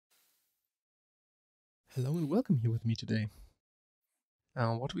Hello and welcome here with me today.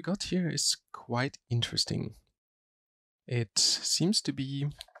 What we got here is quite interesting. It seems to be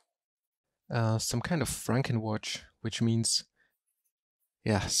some kind of Frankenwatch, which means,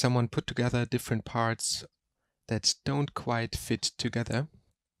 someone put together different parts that don't quite fit together.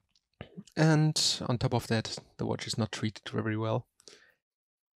 And on top of that, the watch is not treated very well.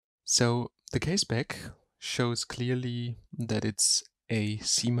 So the case back shows clearly that it's a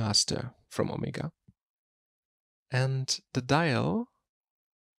Seamaster from Omega. And the dial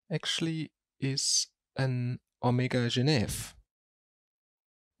actually is an Omega Genève.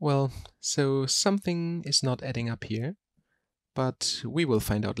 Well, so something is not adding up here, but we will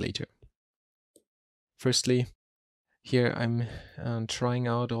find out later. Firstly, here I'm trying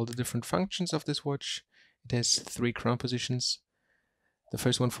out all the different functions of this watch. It has 3 crown positions. The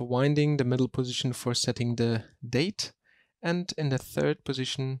first one for winding, the middle position for setting the date, and in the third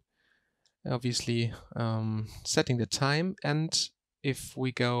position, obviously, setting the time. And if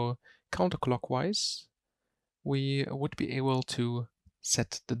we go counterclockwise, we would be able to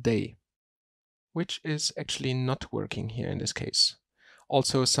set the day, which is actually not working here in this case.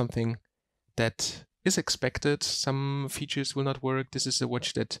 Also something that is expected. Some features will not work. This is a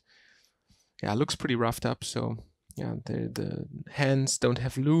watch that looks pretty roughed up, so the hands don't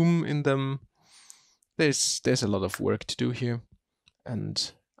have lume in them. There's a lot of work to do here,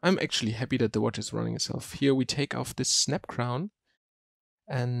 and I'm actually happy that the watch is running itself. Here we take off this snap crown,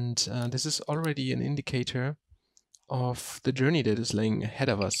 and this is already an indicator of the journey that is laying ahead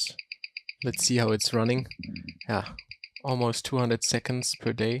of us. Let's see how it's running. Almost 200 seconds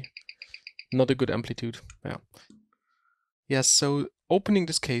per day. Not a good amplitude. Yes, so opening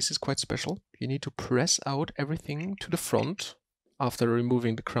this case is quite special. You need to press out everything to the front after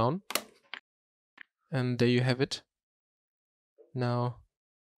removing the crown. And there you have it. Now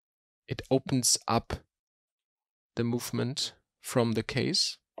it opens up the movement from the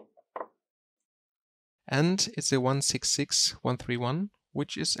case. And it's a 166131,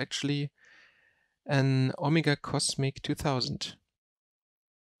 which is actually an Omega Cosmic 2000.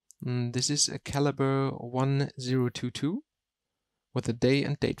 This is a caliber 1022 with a day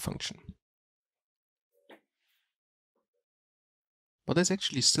and date function. But there's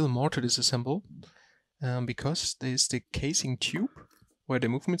actually still more to disassemble, because there's the casing tube where the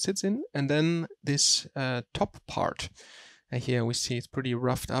movement sits in, and then this top part. Here we see it's pretty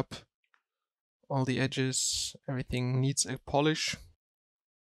roughed up. All the edges, everything needs a polish.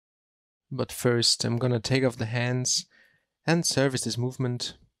 But first I'm gonna take off the hands and service this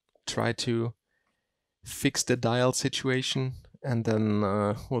movement, try to fix the dial situation, and then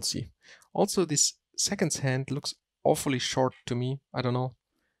we'll see. Also, this seconds hand looks awfully short to me. I don't know.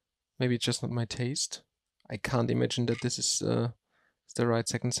 Maybe it's just not my taste. I can't imagine that this is the right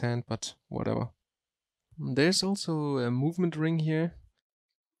seconds hand, but whatever. There's also a movement ring here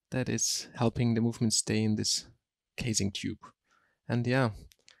that is helping the movement stay in this casing tube. And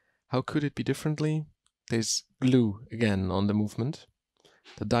how could it be differently? There's glue again on the movement.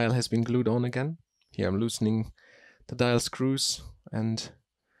 The dial has been glued on again. Here I'm loosening the dial screws and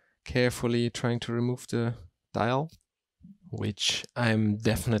carefully trying to remove the dial, which I'm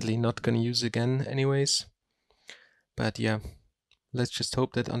definitely not gonna use again anyways. But let's just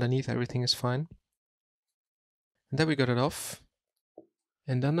hope that underneath everything is fine. And then we got it off.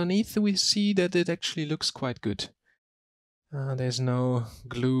 And underneath we see that it actually looks quite good. There's no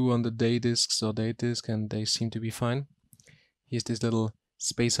glue on the day discs or date disc, and they seem to be fine. Here's this little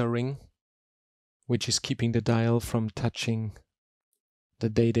spacer ring, which is keeping the dial from touching the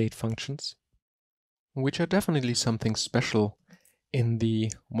day-date functions, which are definitely something special in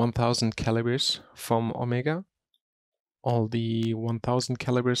the 1000 calibers from Omega. All the 1000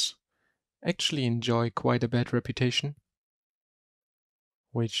 calibers actually enjoy quite a bad reputation,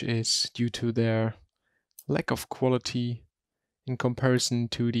 which is due to their lack of quality in comparison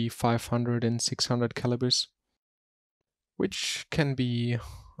to the 500 and 600 calibers, which can be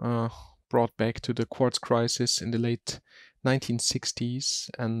brought back to the quartz crisis in the late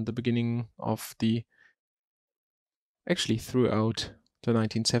 1960s and the beginning of actually throughout the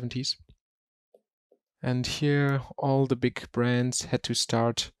 1970s. And here all the big brands had to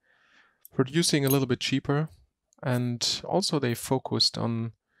start producing a little bit cheaper, and also they focused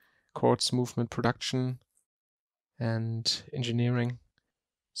on quartz movement production and engineering.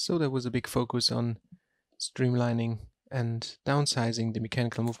 So there was a big focus on streamlining and downsizing the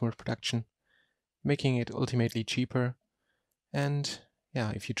mechanical movement production, making it ultimately cheaper. And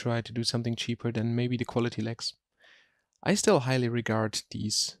if you try to do something cheaper, then maybe the quality lacks. I still highly regard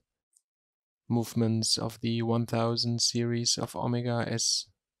these movements of the 1000 series of Omega as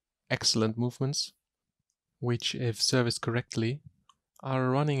excellent movements. which, if serviced correctly, are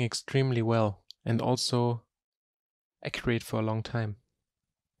running extremely well and also accurate for a long time.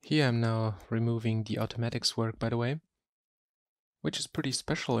 Here I'm now removing the automatics work, by the way, which is pretty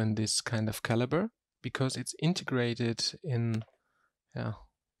special in this kind of caliber because it's integrated in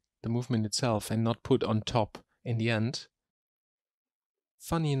the movement itself and not put on top in the end.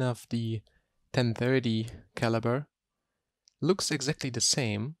 Funny enough, the 1030 caliber looks exactly the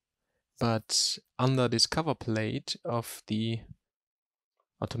same, but under this cover plate of the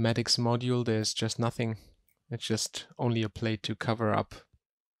automatics module there's just nothing. It's just only a plate to cover up,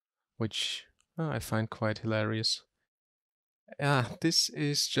 which I find quite hilarious. This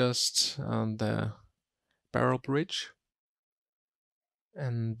is just the barrel bridge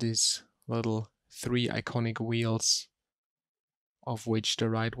and these little 3 iconic wheels, of which the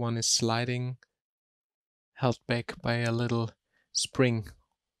right one is sliding, held back by a little spring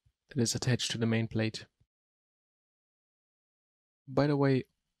that is attached to the main plate. By the way,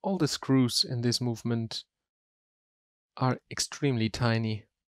 all the screws in this movement are extremely tiny.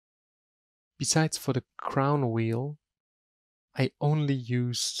 Besides for the crown wheel, I only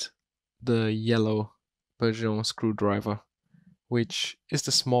used the yellow Bergeron screwdriver, which is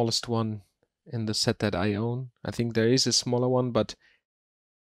the smallest one in the set that I own. I think there is a smaller one, but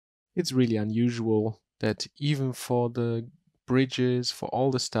it's really unusual that even for the bridges, for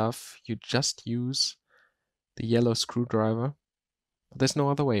all the stuff, you just use the yellow screwdriver. But there's no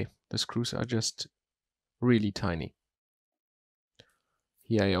other way. The screws are just really tiny.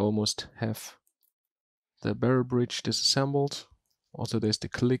 Here I almost have the barrel bridge disassembled. Also there's the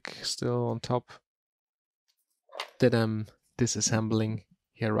click still on top that I'm disassembling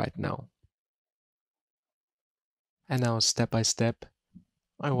here right now. And now step by step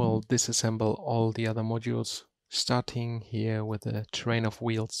I will disassemble all the other modules, starting here with the train of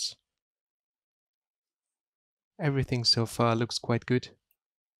wheels. Everything so far looks quite good.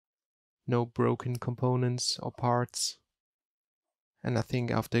 No broken components or parts. And I think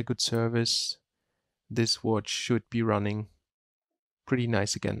after a good service, this watch should be running pretty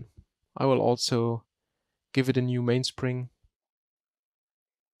nice again. I will also give it a new mainspring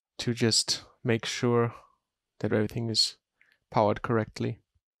to just make sure that everything is powered correctly.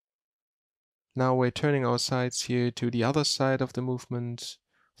 Now we're turning our sights here to the other side of the movement,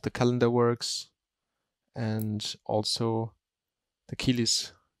 of the calendar works, and also the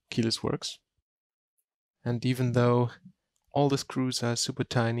keyless works. And even though all the screws are super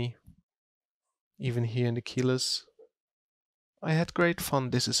tiny, even here in the keyless, I had great fun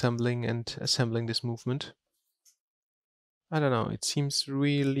disassembling and assembling this movement. I don't know, it seems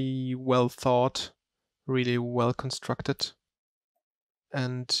really well thought, really well constructed,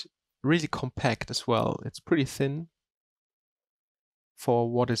 and really compact as well. It's pretty thin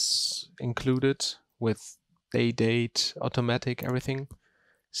for what is included with date, automatic, everything.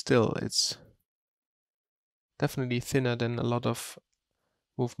 Still, it's definitely thinner than a lot of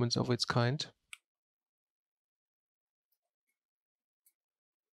movements of its kind.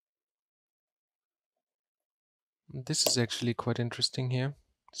 This is actually quite interesting here.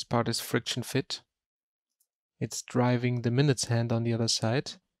 This part is friction fit. It's driving the minutes hand on the other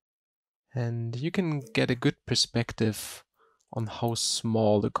side. And you can get a good perspective on how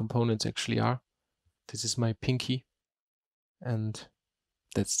small the components actually are. This is my pinky. And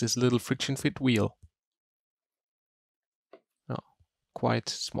that's this little friction fit wheel. Oh, quite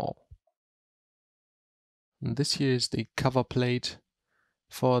small. And this here is the cover plate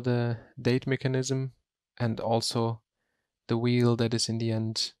for the date mechanism and also the wheel that is in the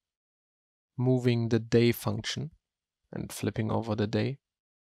end moving the day function and flipping over the day.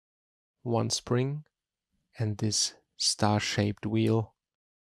 One spring and this star-shaped wheel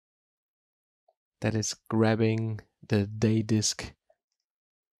that is grabbing the day disc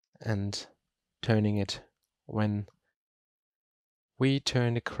and turning it when we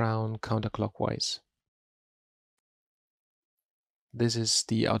turn the crown counterclockwise. This is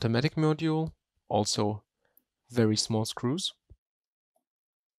the automatic module, also very small screws.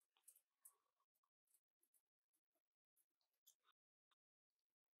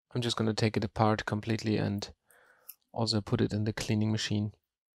 I'm just going to take it apart completely and also put it in the cleaning machine.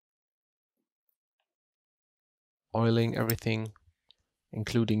 Oiling everything,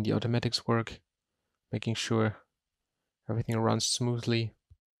 including the automatics work, making sure everything runs smoothly.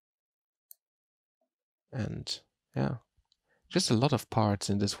 And yeah, just a lot of parts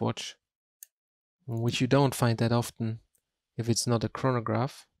in this watch, which you don't find that often if it's not a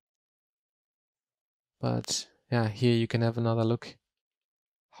chronograph. But yeah, here you can have another look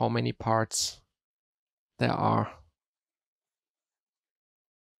how many parts there are.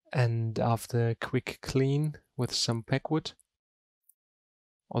 And after a quick clean with some packwood,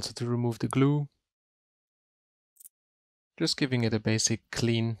 also to remove the glue, just giving it a basic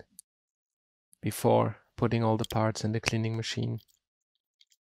clean before putting all the parts in the cleaning machine.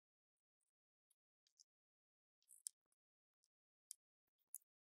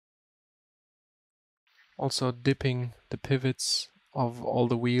 Also dipping the pivots of all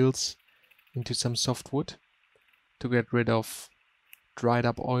the wheels into some soft wood to get rid of dried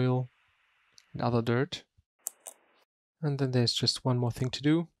up oil and other dirt. And then there's just one more thing to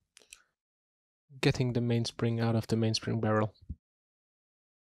do, getting the mainspring out of the mainspring barrel,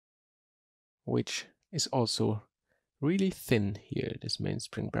 which is also really thin here, this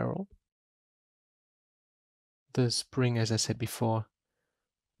mainspring barrel. The spring, as I said before,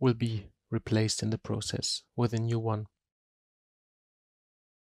 will be replaced in the process with a new one.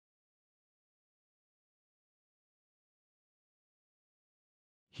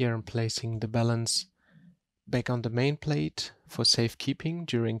 Here I'm placing the balance back on the main plate for safekeeping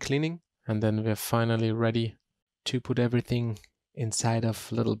during cleaning, and then we're finally ready to put everything inside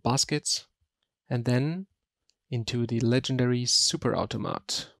of little baskets and then into the legendary super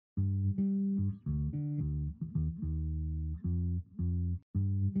automat.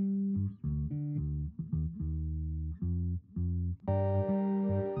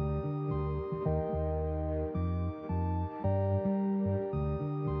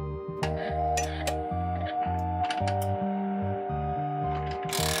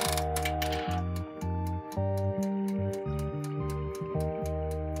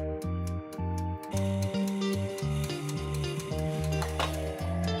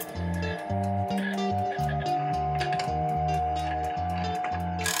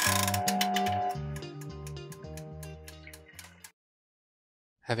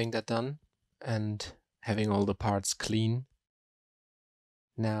 Having that done and having all the parts clean,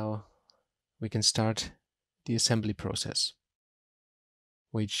 now we can start the assembly process,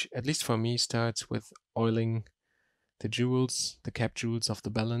 which at least for me starts with oiling the jewels, the cap jewels of the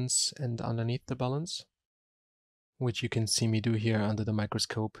balance and underneath the balance, which you can see me do here under the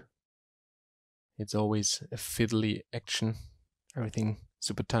microscope. It's always a fiddly action, everything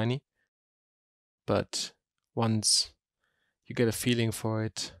super tiny, but once you get a feeling for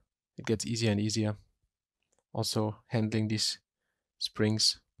it, it gets easier and easier. Also handling these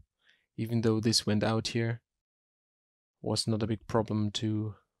springs, even though this went out here, was not a big problem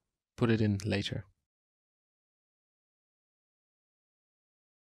to put it in later.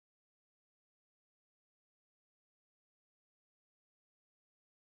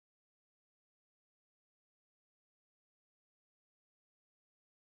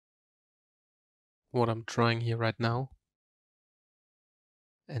 What I'm trying here right now,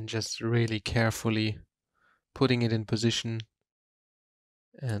 and just really carefully putting it in position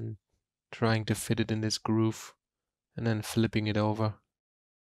and trying to fit it in this groove and then flipping it over.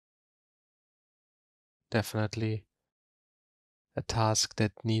 Definitely a task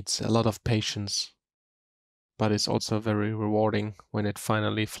that needs a lot of patience, but is also very rewarding when it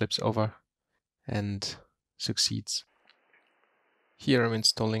finally flips over and succeeds. Here I'm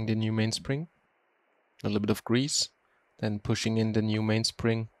installing the new mainspring, a little bit of grease, then pushing in the new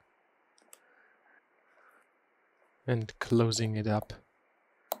mainspring and closing it up.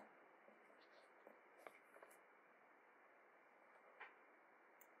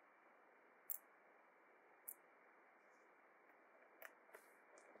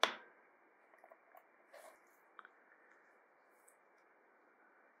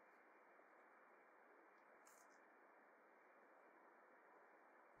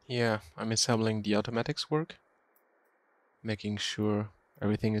 Here I'm assembling the automatics work, making sure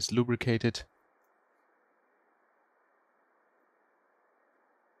everything is lubricated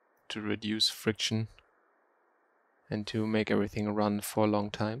to reduce friction and to make everything run for a long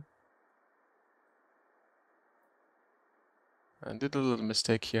time. I did a little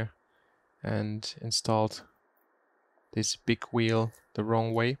mistake here and installed this big wheel the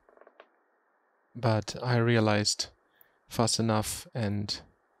wrong way, but I realized fast enough and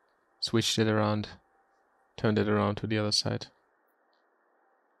switched it around, turned it around to the other side.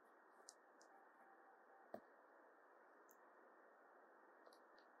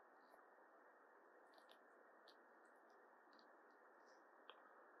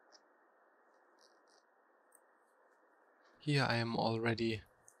 Here I am already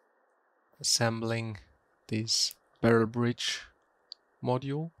assembling this barrel bridge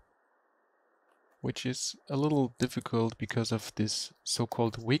module, which is a little difficult because of this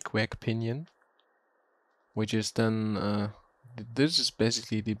so-called wig-wag pinion, which is then, this is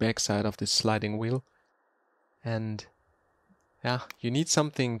basically the backside of this sliding wheel, and Yeah, you need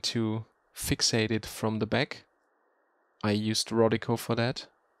something to fixate it from the back. I used Rodico for that.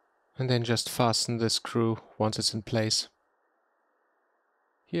 And then just fasten the screw once it's in place.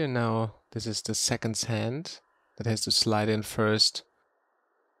 Here now, this is the second hand that has to slide in first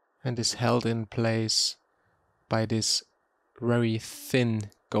and is held in place by this very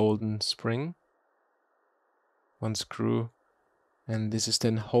thin golden spring. One screw, and this is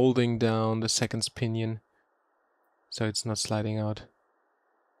then holding down the second pinion so it's not sliding out.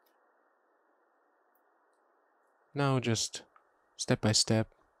 Now just step by step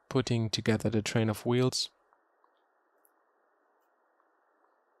putting together the train of wheels.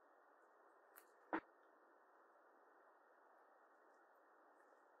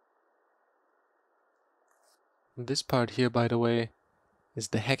 This part here, by the way, is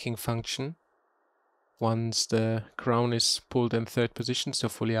the hacking function. Once the crown is pulled in third position, so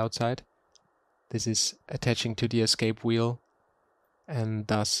fully outside, this is attaching to the escape wheel and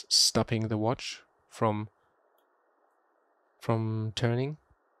thus stopping the watch from turning.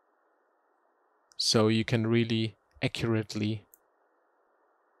 So you can really accurately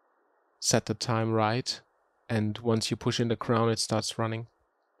set the time right, and once you push in the crown it starts running.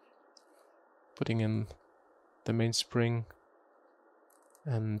 Putting in the mainspring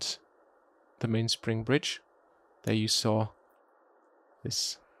and the mainspring bridge. There you saw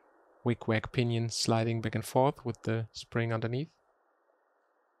this wig-wag pinion sliding back and forth with the spring underneath.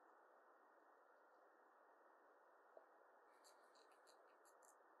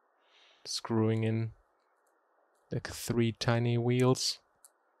 Screwing in the 3 tiny wheels.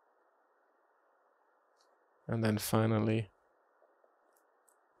 And then finally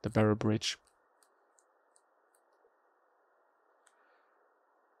the barrel bridge.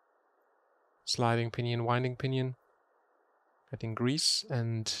 Sliding pinion, winding pinion, getting grease,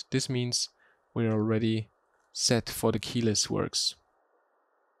 and this means we're already set for the keyless works.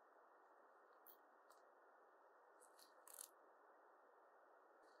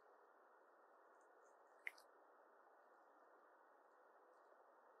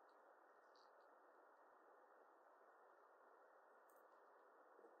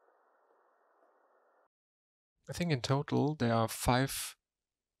 I think in total there are 5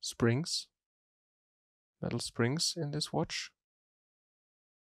 springs, metal springs in this watch.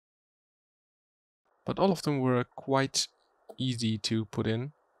 But all of them were quite easy to put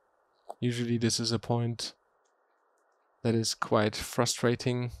in. Usually this is a point that is quite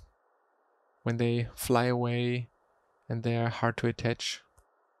frustrating when they fly away and they are hard to attach,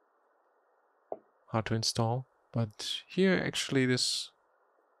 hard to install. But here actually this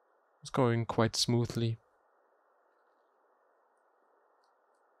is going quite smoothly.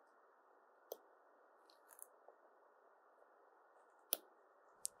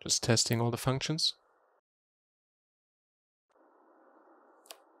 Just testing all the functions.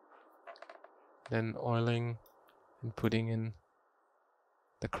 Then oiling and putting in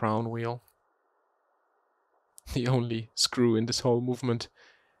the crown wheel. The only screw in this whole movement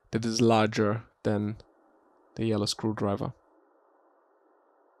that is larger than the yellow screwdriver.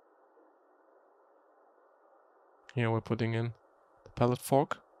 Here we're putting in the pallet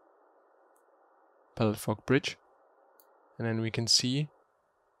fork bridge, and then we can see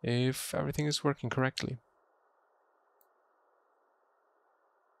if everything is working correctly.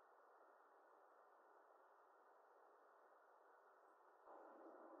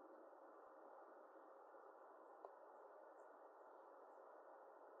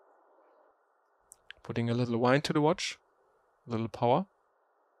 Putting a little wind to the watch, a little power,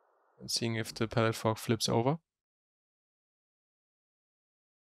 and seeing if the pallet fork flips over.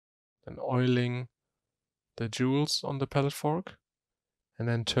 Then oiling the jewels on the pallet fork, and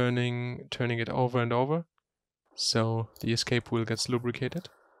then turning it over and over, so the escape wheel gets lubricated.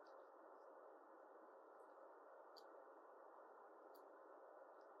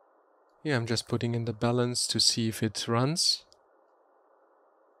 Here I'm just putting in the balance to see if it runs.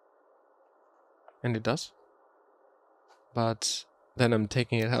 And it does. But then I'm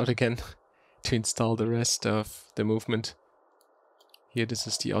taking it out again to install the rest of the movement. Here this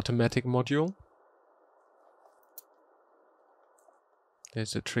is the automatic module.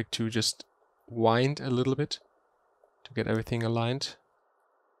 There's a trick to just wind a little bit to get everything aligned.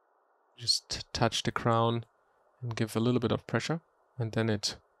 Just touch the crown and give a little bit of pressure, and then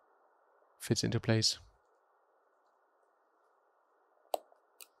it fits into place.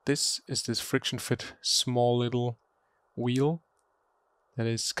 This is this friction fit small little wheel that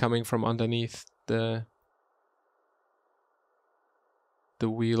is coming from underneath the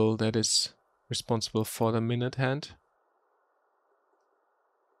wheel that is responsible for the minute hand.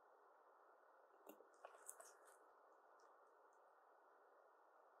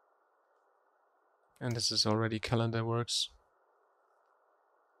 And this is already calendar works.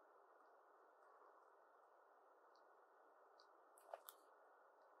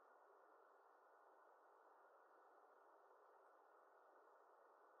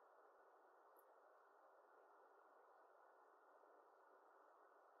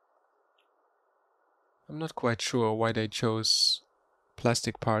 I'm not quite sure why they chose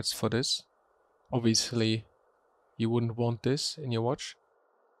plastic parts for this. Obviously, you wouldn't want this in your watch.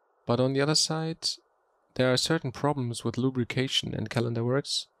 But on the other side, there are certain problems with lubrication and calendar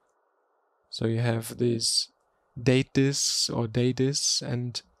works. So you have these date discs or day discs,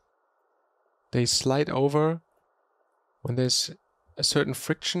 and they slide over when there's a certain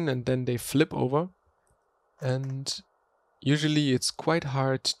friction, and then they flip over. And usually it's quite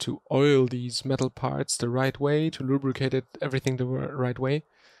hard to oil these metal parts the right way, to lubricate it, everything the right way.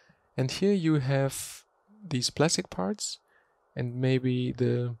 And here you have these plastic parts, and maybe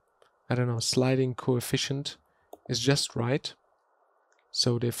the, I don't know, sliding coefficient is just right.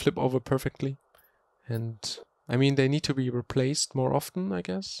 So they flip over perfectly. And I mean, they need to be replaced more often, I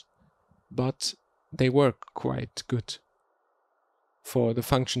guess. But they work quite good for the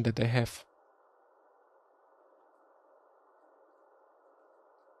function that they have.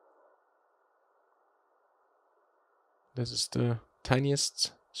 This is the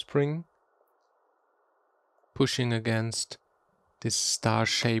tiniest spring pushing against this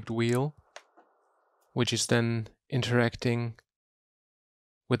star-shaped wheel, which is then interacting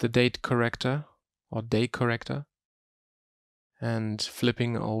with the date corrector or day corrector and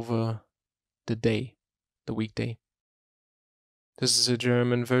flipping over the day, the weekday. This is a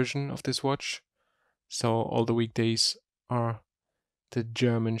German version of this watch, so all the weekdays are the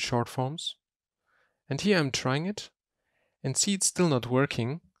German short forms. And here I'm trying it and see it's still not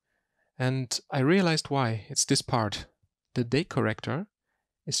working. And I realized why. It's this part. The day corrector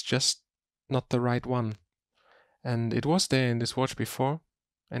is just not the right one. And it was there in this watch before,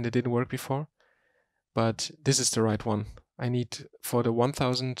 and it didn't work before. But this is the right one. I need for the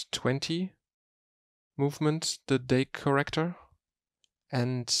 1020 movement the day corrector.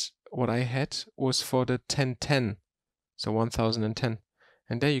 And what I had was for the 1010. So 1010.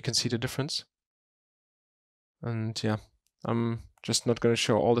 And there you can see the difference. And yeah, I'm just not going to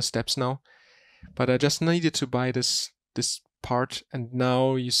show all the steps now. But I just needed to buy this part, and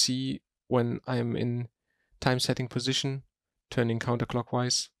now you see when I'm in time setting position, turning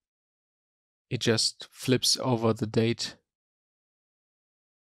counterclockwise, it just flips over the date.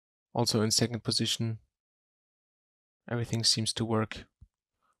 Also in second position, everything seems to work,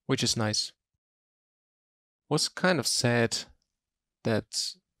 which is nice. Was kind of sad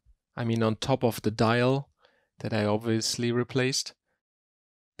that, I mean, on top of the dial that I obviously replaced,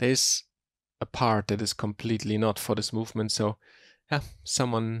 there's a part that is completely not for this movement. So yeah,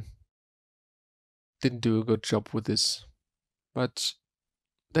 someone didn't do a good job with this. But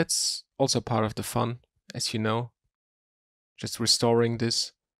that's also part of the fun, as you know. Just restoring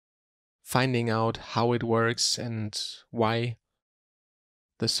this, finding out how it works and why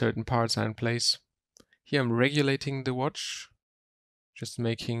the certain parts are in place. Here I'm regulating the watch, just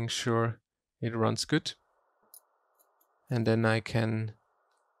making sure it runs good. And then I can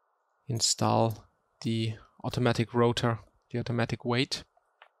install the automatic rotor, the automatic weight,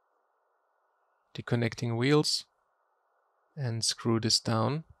 the connecting wheels, and screw this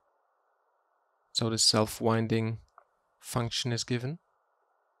down so the self-winding function is given.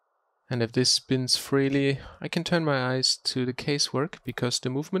 And if this spins freely, I can turn my eyes to the casework because the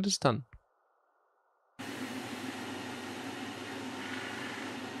movement is done.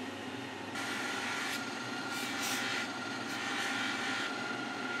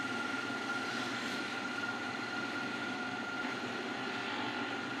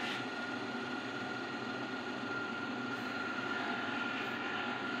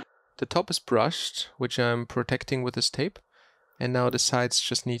 The top is brushed, which I'm protecting with this tape, and now the sides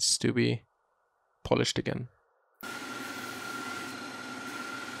just needs to be polished again.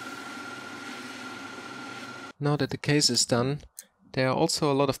 Now that the case is done, there are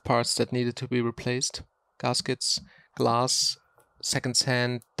also a lot of parts that needed to be replaced. Gaskets, glass, seconds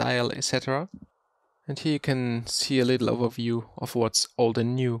hand, dial, etc. And here you can see a little overview of what's old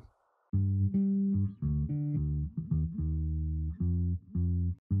and new.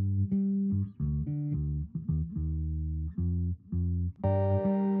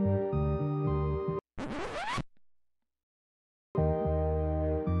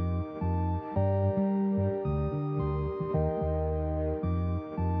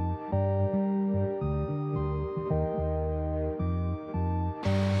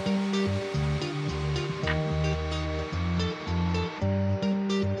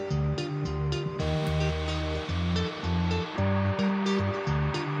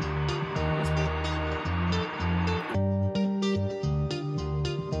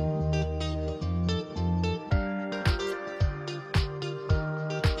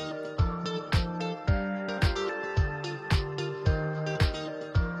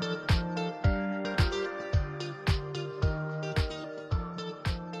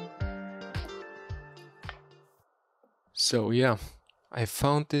 So yeah, I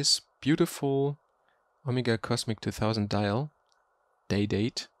found this beautiful Omega Cosmic 2000 dial, day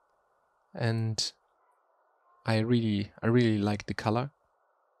date, and I really like the color.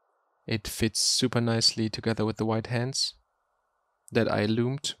 It fits super nicely together with the white hands that I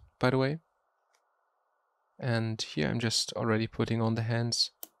loomed, by the way. And here I'm just already putting on the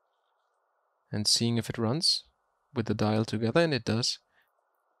hands and seeing if it runs with the dial together, and it does.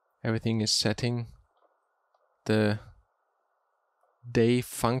 Everything is setting. The day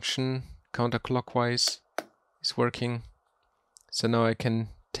function counterclockwise is working. So now I can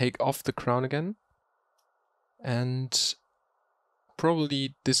take off the crown again. And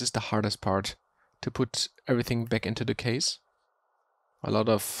probably this is the hardest part, to put everything back into the case. A lot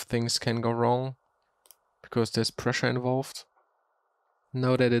of things can go wrong because there's pressure involved.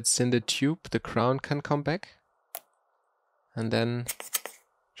 Now that it's in the tube, the crown can come back. And then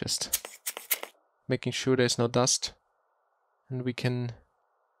just making sure there's no dust. And we can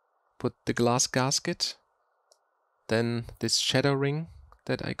put the glass gasket. Then this shadow ring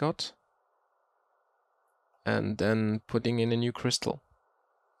that I got. And then putting in a new crystal.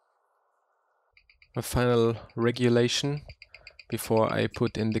 A final regulation before I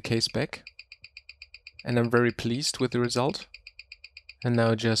put in the case back. And I'm very pleased with the result. And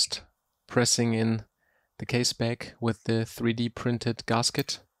now just pressing in the case back with the 3D printed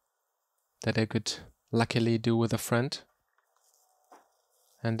gasket that I could luckily do with a friend.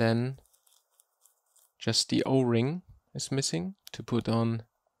 And then just the O-ring is missing to put on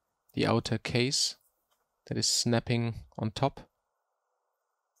the outer case that is snapping on top,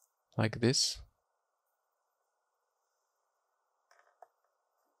 like this.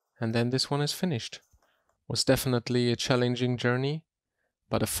 And then this one is finished. Was definitely a challenging journey,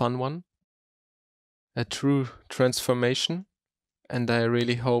 but a fun one. A true transformation, and I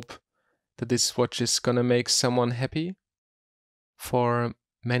really hope that this watch is gonna make someone happy for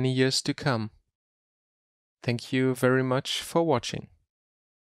many years to come. Thank you very much for watching.